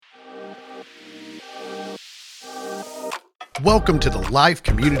Welcome to the Life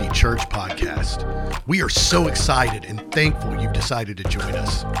Community Church podcast. We are so excited and thankful you've decided to join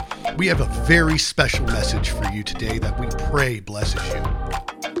us. We have a very special message for you today that we pray blesses you.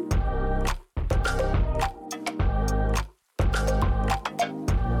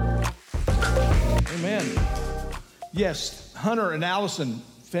 Amen. Yes, Hunter and Allison,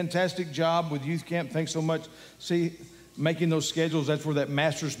 fantastic job with youth camp. Thanks so much. See, making those schedules, that's where that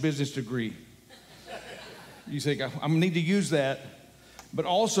master's business degree. You think, I'm going to need to use that. But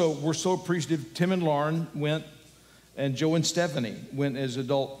also, we're so appreciative. Tim and Lauren went, and Joe and Stephanie went as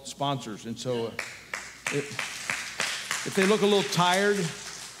adult sponsors. And so, if they look a little tired,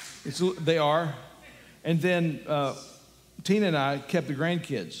 they are. And then Tina and I kept the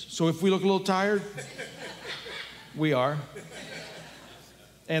grandkids. So if we look a little tired, we are.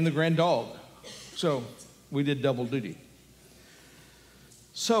 And the grand dog. So we did double duty.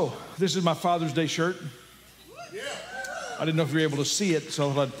 So this is my Father's Day shirt. I didn't know if you were able to see it, so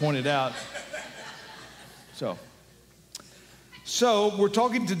I'd point it out. So we're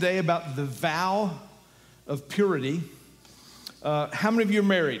talking today about the vow of purity. How many of you are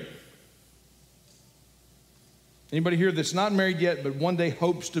married? Anybody here that's not married yet, but one day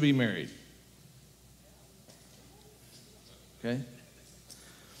hopes to be married? Okay.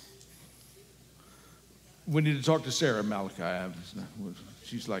 We need to talk to Sarah Malachi.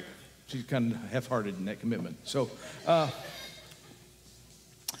 She's kind of half-hearted in that commitment. So how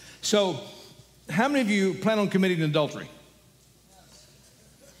many of you plan on committing adultery?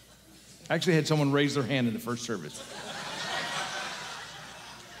 I actually had someone raise their hand in the first service.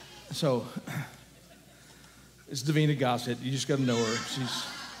 So it's Davina Gossett. You just got to know her.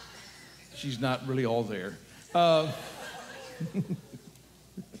 She's not really all there. And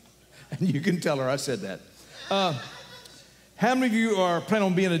you can tell her I said that. How many of you are planning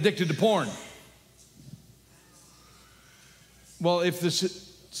on being addicted to porn? Well, if the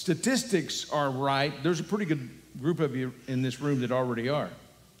statistics are right, there's a pretty good group of you in this room that already are.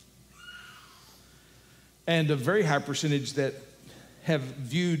 And a very high percentage that have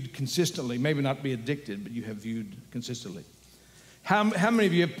viewed consistently, maybe not be addicted, but you have viewed consistently. How many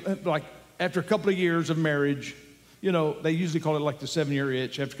of you, like after a couple of years of marriage, you know, they usually call it like the 7-year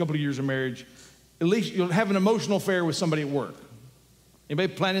itch. After a couple of years of marriage, at least you'll have an emotional affair with somebody at work.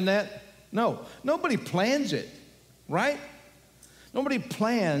 Anybody planning that? No. Nobody plans it, right? Nobody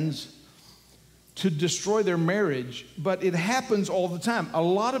plans to destroy their marriage, but it happens all the time. A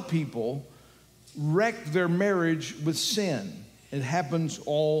lot of people wreck their marriage with sin. It happens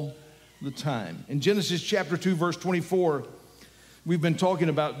all the time. In Genesis chapter 2, verse 24, we've been talking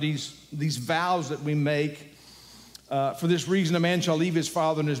about these vows that we make. For this reason, a man shall leave his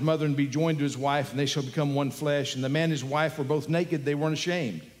father and his mother and be joined to his wife, and they shall become one flesh. And the man and his wife were both naked. They weren't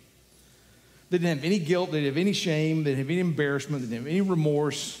ashamed. They didn't have any guilt. They didn't have any shame. They didn't have any embarrassment. They didn't have any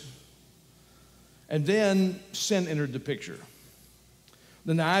remorse. And then sin entered the picture.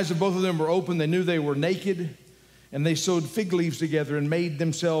 Then the eyes of both of them were open. They knew they were naked, and they sewed fig leaves together and made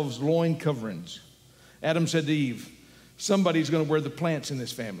themselves loin coverings. Adam said to Eve, somebody's going to wear the plants in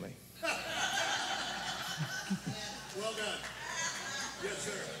this family.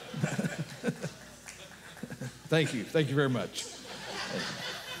 Thank you. Thank you very much.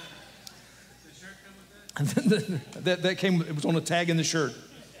 That came, it was on a tag in the shirt.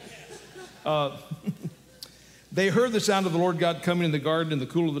 They heard the sound of the Lord God coming in the garden in the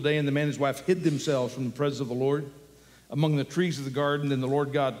cool of the day, and the man and his wife hid themselves from the presence of the Lord among the trees of the garden. Then the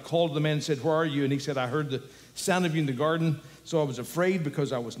Lord God called the man and said, where are you? And he said, I heard the sound of you in the garden, so I was afraid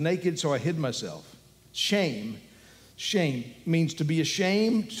because I was naked, so I hid myself. Shame means to be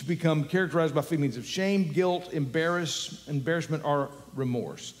ashamed, to become characterized by feelings of shame, guilt, embarrassment, or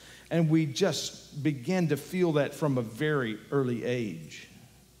remorse. And we just begin to feel that from a very early age.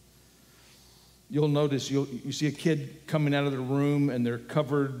 You'll notice, you see a kid coming out of the room and they're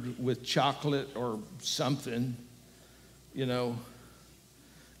covered with chocolate or something, you know.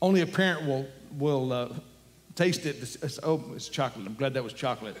 Only a parent will taste it. Oh, it's chocolate. I'm glad that was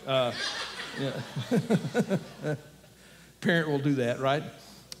chocolate. Yeah. Parent will do that, right?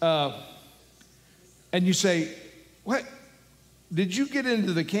 And you say, what? Did you get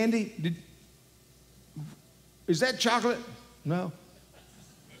into the candy? Is that chocolate? No.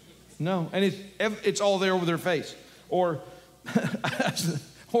 And it's all there over their face. Or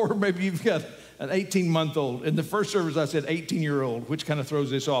maybe you've got an 18-month-old. In the first service, I said 18-year-old, which kind of throws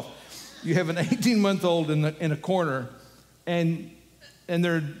this off. You have an 18-month-old in a corner, and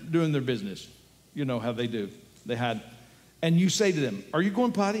they're doing their business. You know how they do. They hide. And you say to them, are you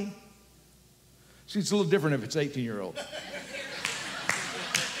going potty? See, it's a little different if it's 18-year-old.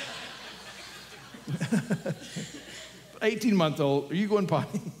 18-month-old, are you going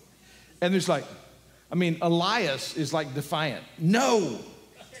potty? And there's like, Elias is like defiant. No,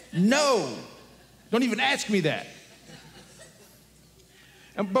 don't even ask me that.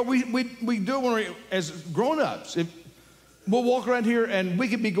 But we do it when we're, as grown-ups. We'll walk around here and we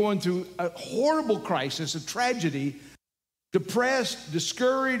could be going through a horrible crisis, a tragedy, depressed,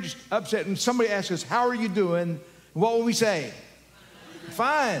 discouraged, upset, and somebody asks us, how are you doing? What will we say?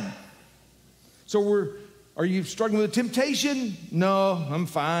 Fine. So are you struggling with a temptation? No, I'm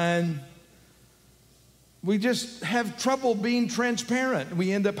fine. We just have trouble being transparent.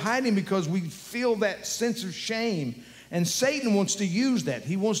 We end up hiding because we feel that sense of shame. And Satan wants to use that.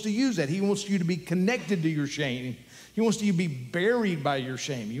 He wants to use that. He wants you to be connected to your shame. He wants you to be buried by your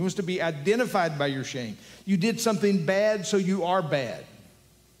shame. He wants to be identified by your shame. You did something bad, so you are bad.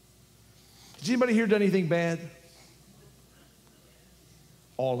 Has anybody here done anything bad?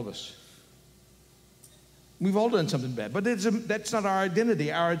 All of us. We've all done something bad, but that's not our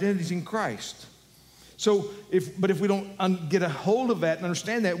identity. Our identity is in Christ. So if we don't get a hold of that and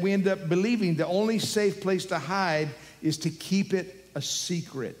understand that, we end up believing the only safe place to hide is to keep it a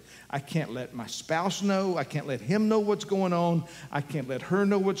secret. I can't let my spouse know. I can't let him know what's going on. I can't let her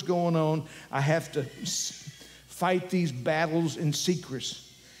know what's going on. I have to fight these battles in secrecy,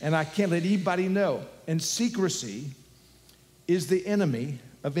 and I can't let anybody know. And secrecy is the enemy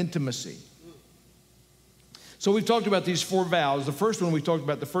of intimacy. So we've talked about these 4 vows. The first one we talked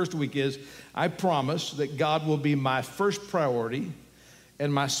about the first week is, I promise that God will be my first priority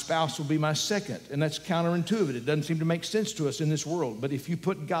and my spouse will be my second. And that's counterintuitive. It doesn't seem to make sense to us in this world. But if you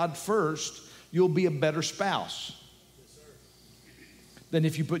put God first, you'll be a better spouse than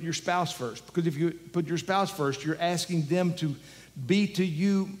if you put your spouse first. Because if you put your spouse first, you're asking them to be to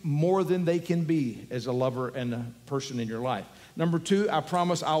you more than they can be as a lover and a person in your life. Number 2, I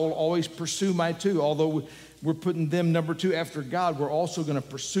promise I will always pursue my 2. Although we're putting them number 2 after God, we're also going to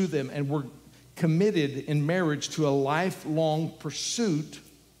pursue them, and we're committed in marriage to a lifelong pursuit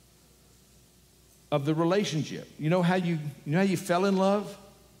of the relationship. You know how you fell in love?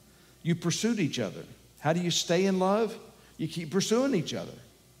 You pursued each other. How do you stay in love? You keep pursuing each other.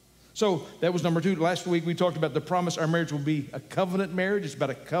 So that was number 2. Last week we talked about the promise our marriage will be a covenant marriage. It's about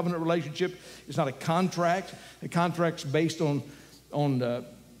a covenant relationship. It's not a contract. The contract's based on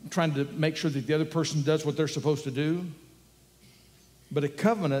trying to make sure that the other person does what they're supposed to do. But a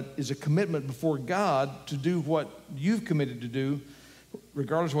covenant is a commitment before God to do what you've committed to do,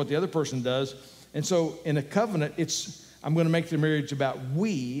 regardless of what the other person does. And so in a covenant, I'm going to make the marriage about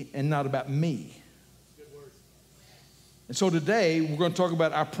we and not about me. And so today, we're going to talk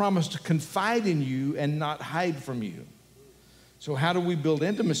about our promise to confide in you and not hide from you. So how do we build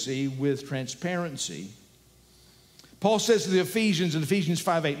intimacy with transparency? Paul says to the Ephesians in Ephesians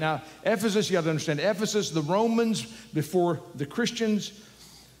 5:8. Now, Ephesus, you got to understand, Ephesus, the Romans, before the Christians,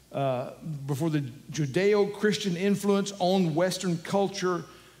 before the Judeo-Christian influence on Western culture,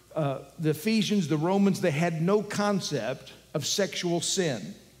 the Ephesians, the Romans, they had no concept of sexual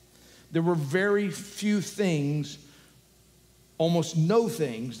sin. There were very few things, almost no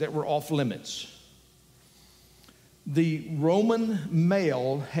things, that were off limits. The Roman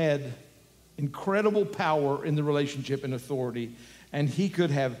male had incredible power in the relationship and authority, and he could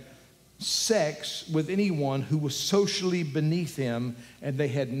have sex with anyone who was socially beneath him, and they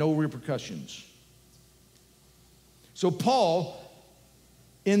had no repercussions. So Paul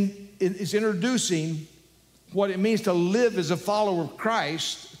is introducing what it means to live as a follower of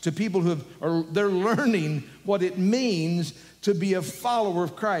Christ to people they're learning what it means to be a follower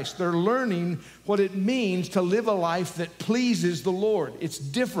of Christ. They're learning what it means to live a life that pleases the Lord. It's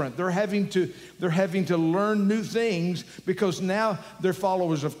different. They're having to learn new things because now they're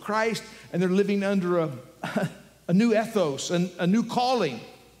followers of Christ and they're living under a new ethos and a new calling.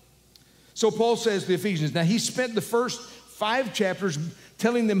 So Paul says to the Ephesians, now he spent the first 5 chapters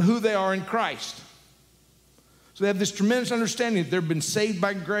telling them who they are in Christ. So they have this tremendous understanding that they've been saved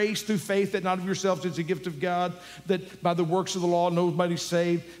by grace through faith, that not of yourselves, it's a gift of God, that by the works of the law nobody's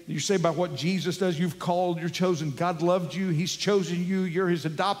saved, that you're saved by what Jesus does. You've called, you're chosen. God loved you. He's chosen you. You're his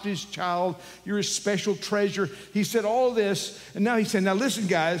adopted child. You're his special treasure. He said all of this, and now he said, now listen,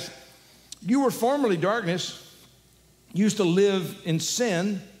 guys, you were formerly darkness. You used to live in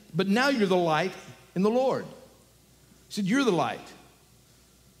sin, but now you're the light in the Lord. He said, you're the light.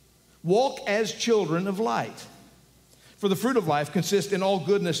 Walk as children of light. For the fruit of life consists in all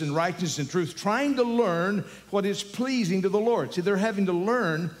goodness and righteousness and truth, trying to learn what is pleasing to the Lord. See, they're having to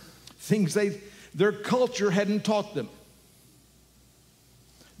learn things their culture hadn't taught them.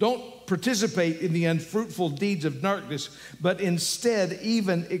 Don't participate in the unfruitful deeds of darkness, but instead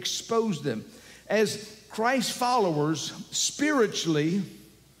even expose them. As Christ followers, spiritually,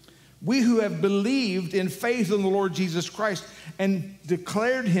 we who have believed in faith in the Lord Jesus Christ and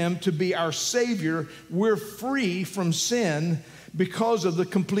declared him to be our Savior, we're free from sin because of the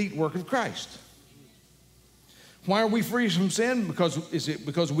complete work of Christ. Why are we free from sin? Is it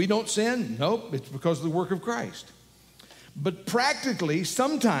because we don't sin? Nope, it's because of the work of Christ. But practically,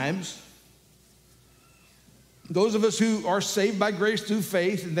 sometimes, those of us who are saved by grace through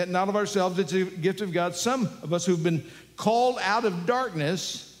faith, and that not of ourselves, it's a gift of God, some of us who've been called out of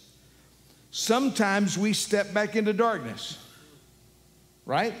darkness, sometimes we step back into darkness,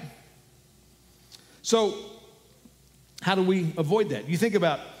 right? So, how do we avoid that? You think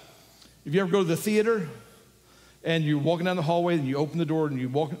about, if you ever go to the theater and you're walking down the hallway and you open the door and you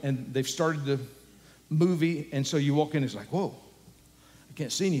walk, and they've started the movie, and so you walk in, it's like, whoa, I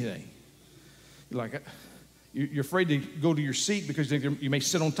can't see anything. You're afraid to go to your seat because you may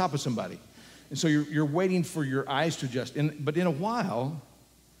sit on top of somebody. And so you're waiting for your eyes to adjust. But in a while,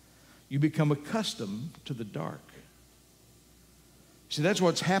 you become accustomed to the dark. See, that's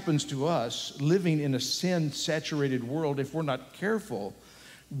what happens to us living in a sin-saturated world. If we're not careful,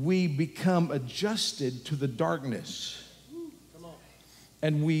 we become adjusted to the darkness.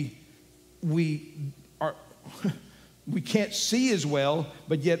 And we can't see as well,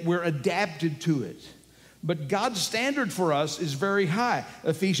 but yet we're adapted to it. But God's standard for us is very high.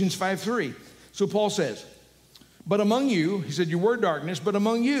 Ephesians 5:3. So Paul says, but among you, he said, you were darkness, but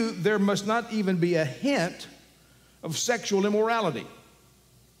among you there must not even be a hint of sexual immorality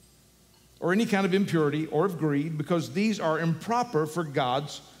or any kind of impurity or of greed, because these are improper for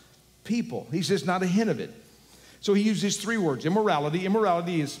God's people. He says not a hint of it. So he uses 3 words. Immorality.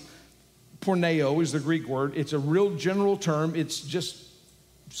 Immorality is porneo, is the Greek word. It's a real general term. It's just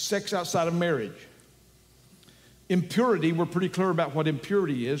sex outside of marriage. Impurity, we're pretty clear about what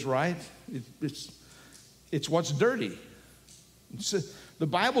impurity is, right? It's what's dirty. The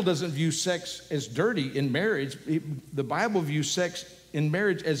Bible doesn't view sex as dirty in marriage. The Bible views sex in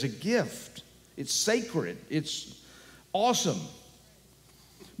marriage as a gift. It's sacred. It's awesome.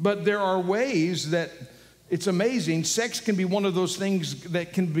 But there are ways that it's amazing. Sex can be one of those things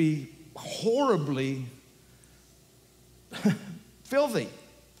that can be horribly filthy.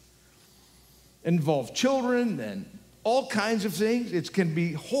 Involve children and all kinds of things. It can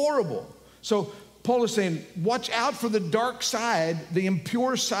be horrible. So Paul is saying, watch out for the dark side, the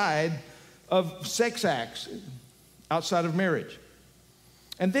impure side of sex acts outside of marriage.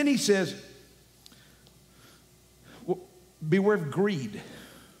 And then he says, beware of greed.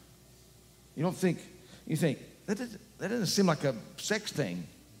 You think, that doesn't seem like a sex thing.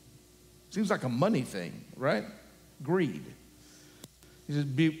 It seems like a money thing, right? Greed. He says,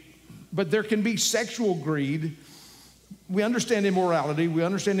 but there can be sexual greed. We understand immorality, we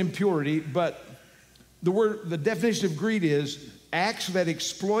understand impurity, but the definition of greed is acts that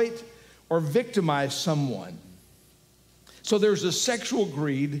exploit or victimize someone. So there's a sexual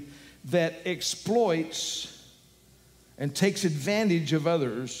greed that exploits and takes advantage of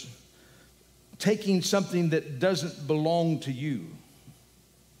others, taking something that doesn't belong to you.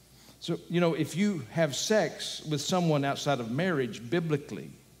 So, if you have sex with someone outside of marriage,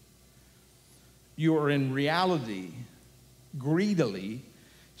 biblically, you are in reality greedily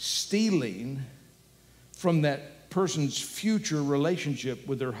stealing from that person's future relationship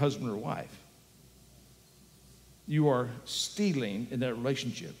with their husband or wife. You are stealing in that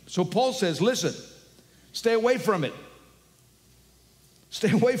relationship. So Paul says, listen, stay away from it.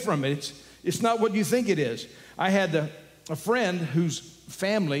 Stay away from it. It's not what you think it is. I had a friend whose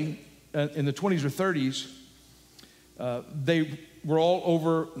family in the 20s or 30s, they were all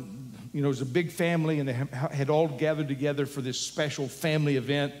over, it was a big family, and they had all gathered together for this special family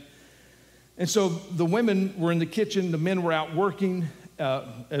event. And so the women were in the kitchen, the men were out working,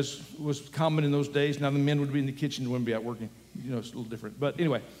 as was common in those days. Now the men would be in the kitchen, the women would be out working. It's a little different. But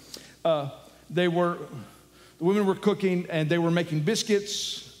anyway, the women were cooking, and they were making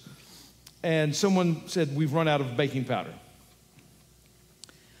biscuits, and someone said, we've run out of baking powder.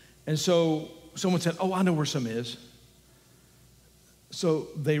 And so someone said, oh, I know where some is. So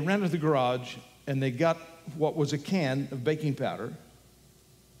they ran to the garage, and they got what was a can of baking powder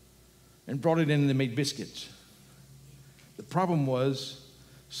and brought it in, and they made biscuits. The problem was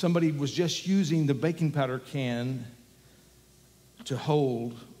somebody was just using the baking powder can to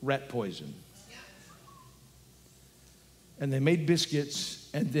hold rat poison. And they made biscuits,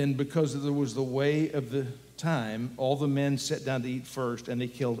 and then because there was the way of the time, all the men sat down to eat first, and they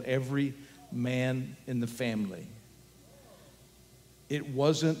killed every man in the family. It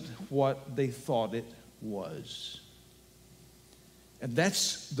wasn't what they thought it was. And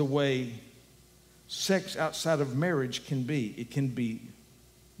that's the way sex outside of marriage can be. It can be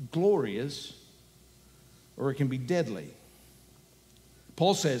glorious or it can be deadly.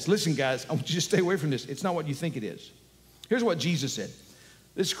 Paul says, listen, guys, I want you to stay away from this. It's not what you think it is. Here's what Jesus said.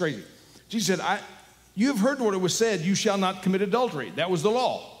 This is crazy. Jesus said, you have heard what it was said, you shall not commit adultery. That was the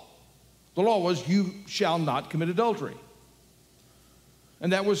law. The law was you shall not commit adultery.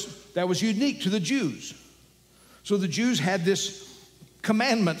 And that was unique to the Jews. So the Jews had this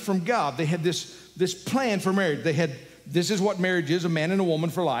commandment from God. They had this plan for marriage. They had, this is what marriage is, a man and a woman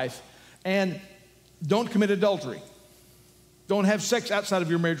for life. And don't commit adultery. Don't have sex outside of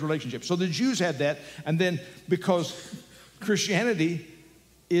your marriage relationship. So the Jews had that. And then because Christianity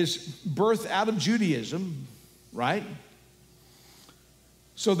is birthed out of Judaism, right?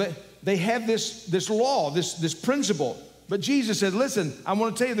 So that they have this law, this principle. But Jesus said, listen, I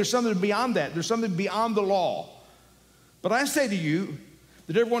want to tell you there's something beyond that. There's something beyond the law. But I say to you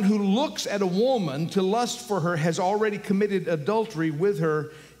that everyone who looks at a woman to lust for her has already committed adultery with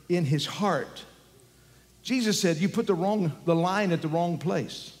her in his heart. Jesus said, you put the line at the wrong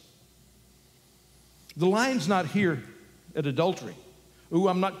place. The line's not here at adultery. Ooh,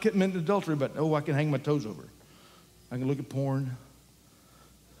 I'm not committing adultery, but I can hang my toes over. I can look at porn.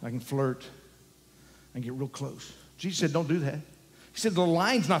 I can flirt. I can get real close. Jesus said, don't do that. He said, the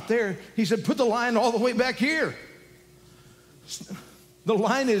line's not there. He said, put the line all the way back here. The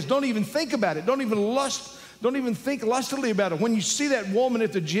line is, don't even think about it. Don't even think lustily about it. When you see that woman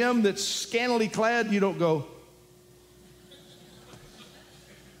at the gym that's scantily clad, you don't go,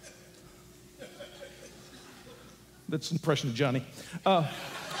 that's an impression of Johnny.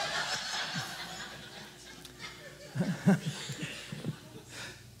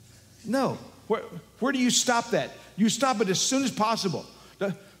 No. Where do you stop that? You stop it as soon as possible.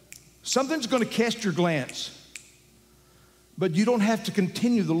 Something's going to catch your glance, but you don't have to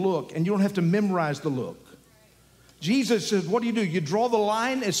continue the look, and you don't have to memorize the look. Jesus says, what do? You draw the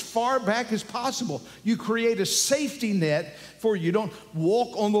line as far back as possible. You create a safety net for you. Don't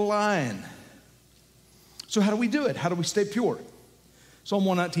walk on the line. So how do we do it? How do we stay pure? Psalm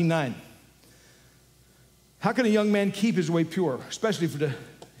 119:9. How can a young man keep his way pure? Especially for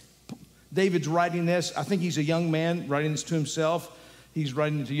David's writing this. I think he's a young man writing this to himself. He's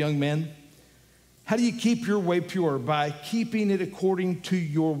writing it to young men. How do you keep your way pure? By keeping it according to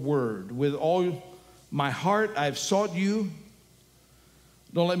your word. With all my heart I've sought you.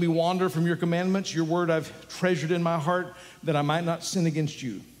 Don't let me wander from your commandments. Your word I've treasured in my heart that I might not sin against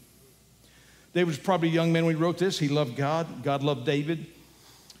you. David was probably a young man when he wrote this. He loved God. God loved David.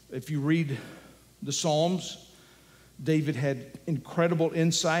 If you read the Psalms, David had incredible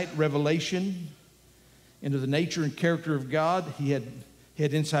insight, revelation into the nature and character of God. He had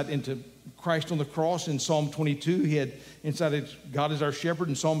insight into Christ on the cross in Psalm 22. He had insight into God as our shepherd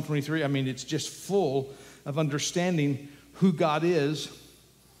in Psalm 23. I mean, it's just full of understanding who God is.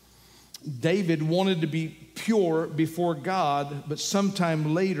 David wanted to be pure before God, but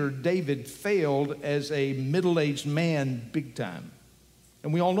sometime later, David failed as a middle-aged man big time.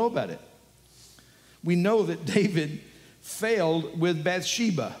 And we all know about it. We know that David failed with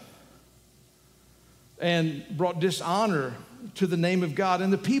Bathsheba and brought dishonor to the name of God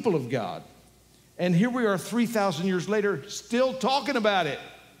and the people of God. And here we are 3,000 years later still talking about it.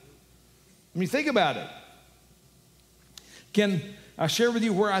 I mean, think about it. Can I share with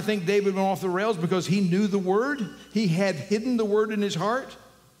you where I think David went off the rails? Because he knew the word. He had hidden the word in his heart.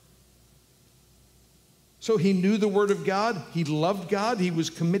 So he knew the word of God. He loved God. He was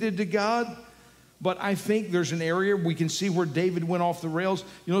committed to God. But I think there's an area we can see where David went off the rails.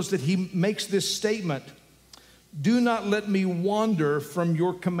 You notice that he makes this statement, do not let me wander from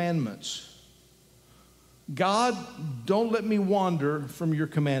your commandments. God, don't let me wander from your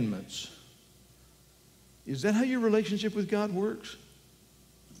commandments. Is that how your relationship with God works?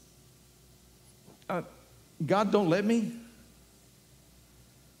 God, don't let me?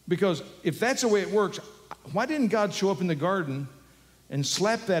 Because if that's the way it works, why didn't God show up in the garden and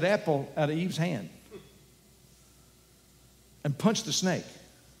slap that apple out of Eve's hand and punch the snake?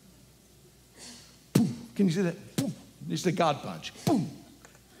 Boom. Can you see that? Boom. It's the God punch. Boom.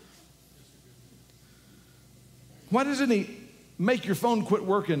 Why doesn't he make your phone quit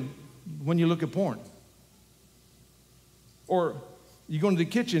working when you look at porn? Or you go into the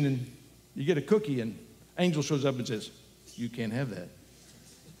kitchen and you get a cookie and Angel shows up and says, you can't have that.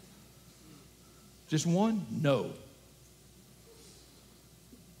 Just one? No.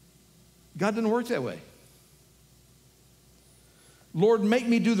 God doesn't work that way. Lord, make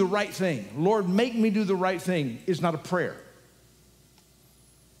me do the right thing. Lord, make me do the right thing is not a prayer.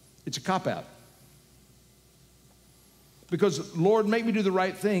 It's a cop-out. Because, Lord, make me do the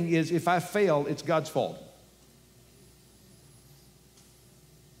right thing is if I fail, it's God's fault.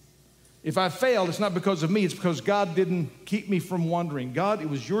 If I failed, it's not because of me, it's because God didn't keep me from wandering. God, it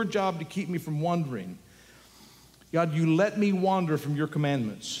was your job to keep me from wandering. God, you let me wander from your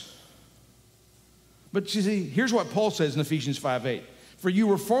commandments. But you see, here's what Paul says in Ephesians 5:8. For you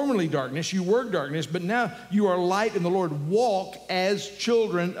were formerly darkness, you were darkness, but now you are light in the Lord. Walk as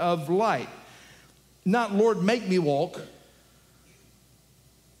children of light. Not, Lord, make me walk.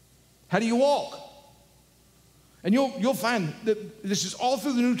 How do you walk? And you'll find that this is all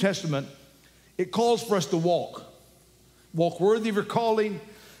through the New Testament. It calls for us to walk. Walk worthy of your calling.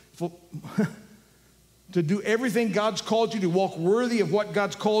 To do everything God's called you to. Walk worthy of what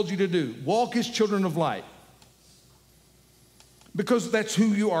God's called you to do. Walk as children of light. Because that's who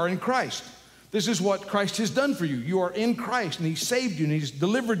you are in Christ. This is what Christ has done for you. You are in Christ, and He saved you, and He's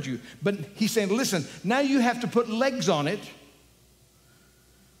delivered you. But He's saying, listen, now you have to put legs on it,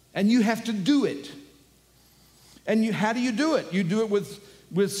 and you have to do it. And how do you do it? You do it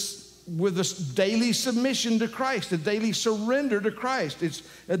with a daily submission to Christ, a daily surrender to Christ. It's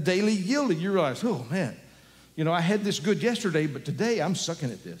a daily yielding. You realize, oh man, I had this good yesterday, but today I'm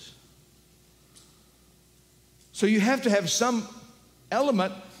sucking at this. So you have to have some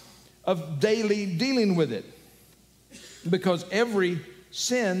element of daily dealing with it, because every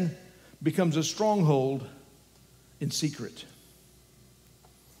sin becomes a stronghold in secret.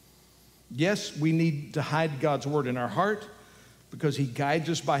 Yes, we need to hide God's word in our heart because He guides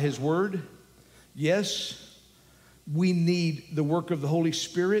us by His word. Yes, we need the work of the Holy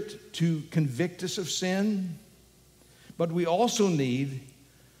Spirit to convict us of sin, but we also need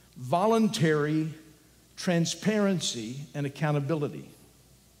voluntary transparency and accountability.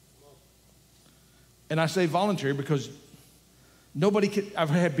 And I say voluntary because I've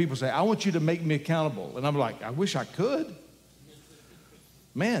had people say, I want you to make me accountable. And I'm like, I wish I could.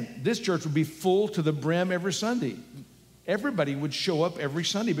 Man, this church would be full to the brim every Sunday. Everybody would show up every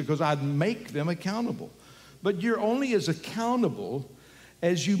Sunday because I'd make them accountable. But you're only as accountable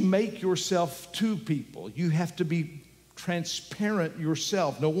as you make yourself to people. You have to be transparent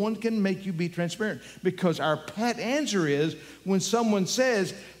yourself. No one can make you be transparent, because our pat answer is when someone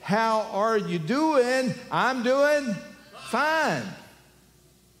says, how are you doing? I'm doing fine.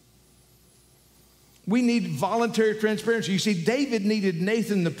 We need voluntary transparency. You see, David needed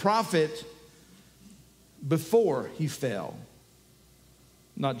Nathan the prophet before he fell,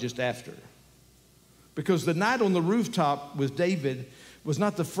 not just after. Because the night on the rooftop with David was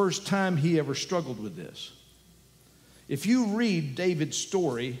not the first time he ever struggled with this. If you read David's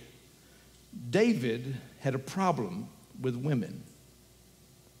story, David had a problem with women.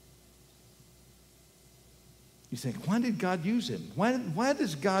 You think, why did God use him? Why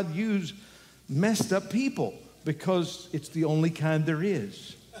does God use messed up people? Because it's the only kind there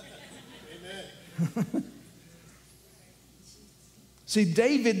is. Amen. See,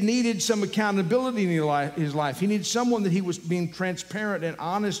 David needed some accountability in his life. He needed someone that he was being transparent and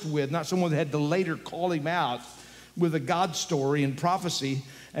honest with, not someone that had to later call him out with a God story and prophecy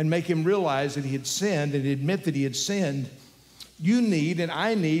and make him realize that he had sinned and admit that he had sinned. You need, and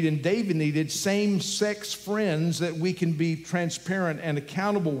I need, and David needed same-sex friends that we can be transparent and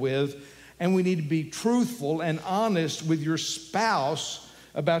accountable with, and we need to be truthful and honest with your spouse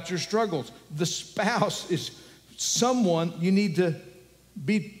about your struggles. The spouse is someone you need to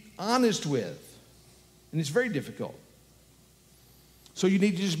be honest with, and it's very difficult. So you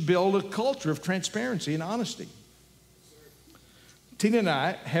need to just build a culture of transparency and honesty. Tina and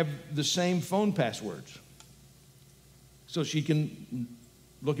I have the same phone passwords, so she can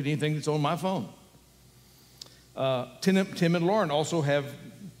look at anything that's on my phone. Tim and Lauren also have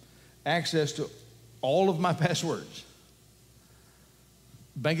access to all of my passwords,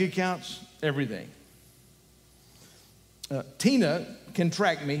 bank accounts, everything. Tina can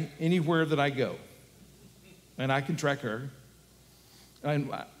track me anywhere that I go, and I can track her.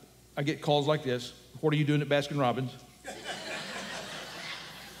 And I get calls like this: what are you doing at Baskin-Robbins?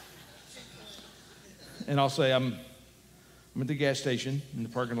 And I'll say, I'm at the gas station in the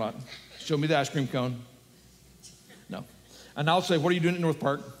parking lot. Show me the ice cream cone. No. And I'll say, what are you doing at North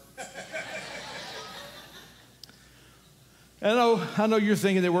Park? And I know you're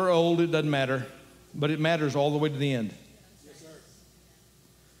thinking that we're old, it doesn't matter. But it matters all the way to the end. Yes, sir.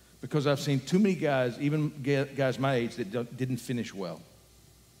 Because I've seen too many guys, even guys my age, that didn't finish well.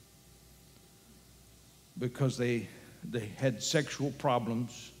 Because they had sexual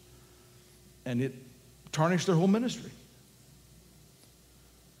problems, and it tarnished their whole ministry.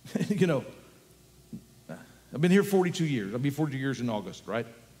 You know, I've been here 42 years. I'll be 42 years in August, right?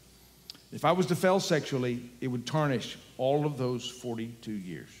 If I was to fail sexually, it would tarnish all of those 42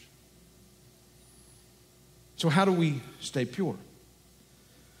 years. So how do we stay pure?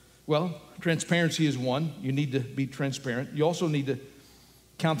 Well, transparency is one. You need to be transparent. You also need to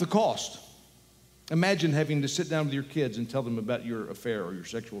count the cost. Imagine having to sit down with your kids and tell them about your affair or your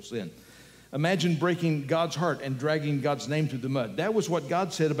sexual sin. Imagine breaking God's heart and dragging God's name through the mud. That was what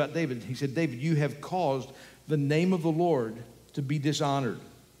God said about David. He said, David, you have caused the name of the Lord to be dishonored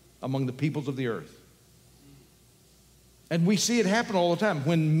among the peoples of the earth. And we see it happen all the time.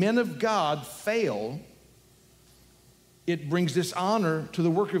 When men of God fail, it brings dishonor to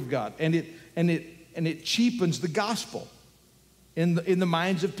the work of God, and it cheapens the gospel in the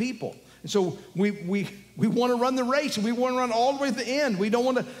minds of people. And so we want to run the race, and we want to run all the way to the end. We don't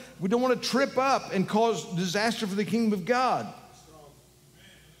want to trip up and cause disaster for the kingdom of God.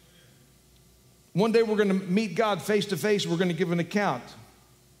 One day we're going to meet God face to face. We're going to give an account.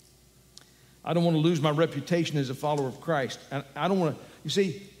 I don't want to lose my reputation as a follower of Christ. And I don't want to, you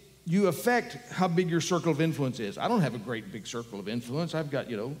see, you affect how big your circle of influence is. I don't have a great big circle of influence. I've got,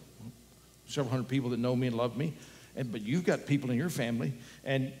 several hundred people that know me and love me. But you've got people in your family,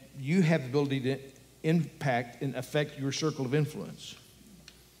 and you have the ability to impact and affect your circle of influence.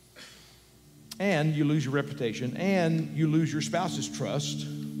 And you lose your reputation, and you lose your spouse's trust.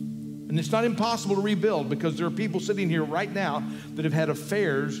 And it's not impossible to rebuild, because there are people sitting here right now that have had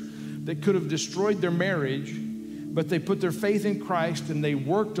affairs that could have destroyed their marriage, but they put their faith in Christ and they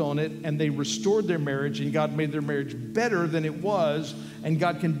worked on it and they restored their marriage, and God made their marriage better than it was. And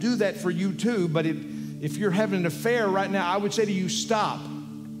God can do that for you too. But if you're having an affair right now, I would say to you, stop.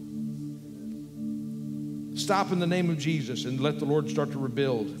 Stop in the name of Jesus and let the Lord start to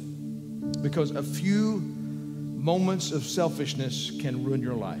rebuild. Because a few moments of selfishness can ruin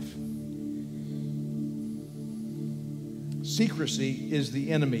your life. Secrecy is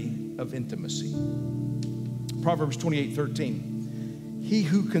the enemy of intimacy. Proverbs 28:13. He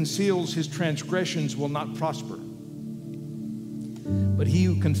who conceals his transgressions will not prosper, but he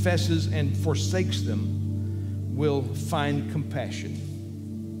who confesses and forsakes them will find compassion.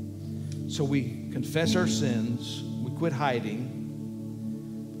 So we confess our sins, we quit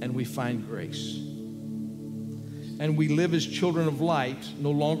hiding, and we find grace. And we live as children of light,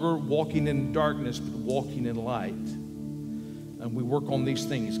 no longer walking in darkness, but walking in light. And we work on these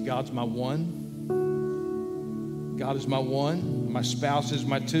things. God's my one. God is my one. My spouse is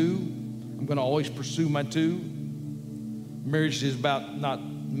my two. I'm going to always pursue my two. Marriage is about not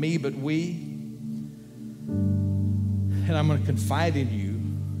me, but we. And I'm going to confide in you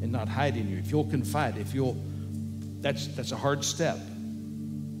and not hide in you. If you'll confide, that's a hard step.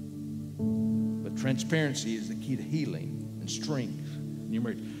 But transparency is the key to healing and strength in your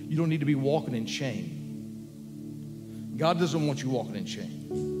marriage. You don't need to be walking in shame. God doesn't want you walking in shame.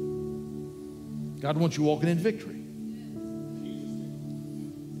 God wants you walking in victory.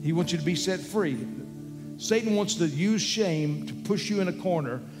 He wants you to be set free. Satan wants to use shame to push you in a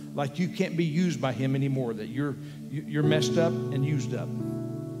corner like you can't be used by him anymore, that you're messed up and used up.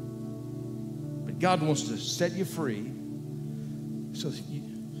 But God wants to set you free so that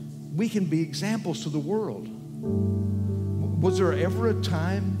we can be examples to the world. Was there ever a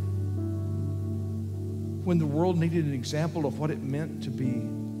time when the world needed an example of what it meant to be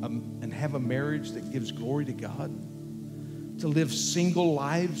and have a marriage that gives glory to God? To live single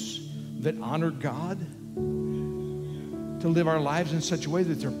lives that honor God? To live our lives in such a way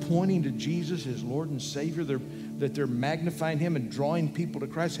that they're pointing to Jesus as Lord and Savior, that they're magnifying Him and drawing people to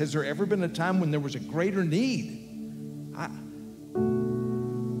Christ? Has there ever been a time when there was a greater need?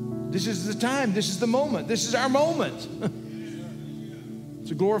 This is the time. This is the moment. This is our moment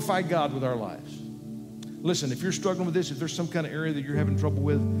to glorify God with our lives. Listen, if you're struggling with this, if there's some kind of area that you're having trouble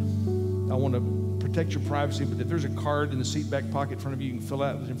with, I want to protect your privacy, but if there's a card in the seat back pocket in front of you, you can fill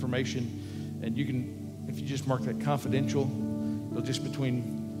out this information, and you can, if you just mark that confidential, it'll just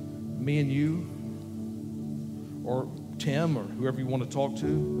between me and you, or Tim, or whoever you want to talk to.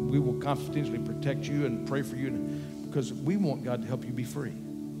 We will confidentially protect you and pray for you, because we want God to help you be free.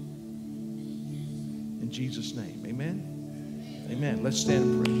 In Jesus' name, amen? Amen. Let's stand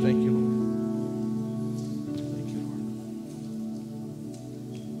and pray. Thank you, Lord.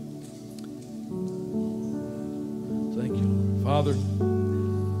 Father,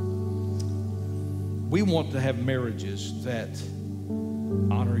 we want to have marriages that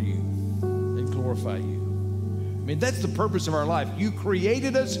honor you and glorify you. I mean, that's the purpose of our life. You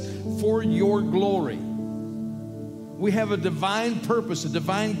created us for your glory. We have a divine purpose, a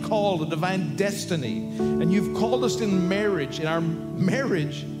divine call, a divine destiny. And you've called us in marriage. And our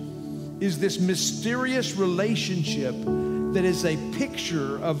marriage is this mysterious relationship that is a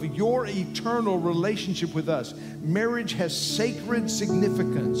picture of your eternal relationship with us. Marriage has sacred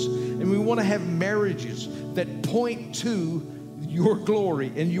significance, and we want to have marriages that point to your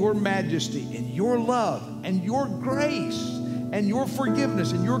glory and your majesty and your love and your grace and your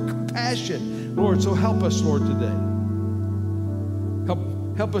forgiveness and your compassion. Lord, so help us, Lord, today.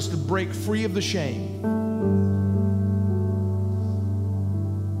 Help us to break free of the shame.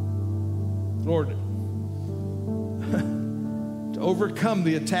 Lord, to overcome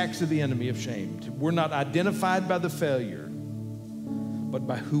the attacks of the enemy of shame. We're not identified by the failure, but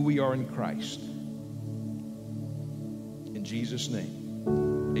by who we are in Christ. In Jesus'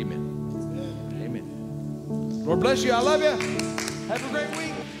 name, amen. Amen. Lord bless you. I love you. Have a great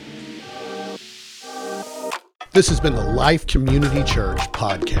week. This has been the Life Community Church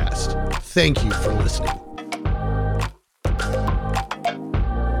podcast. Thank you for listening.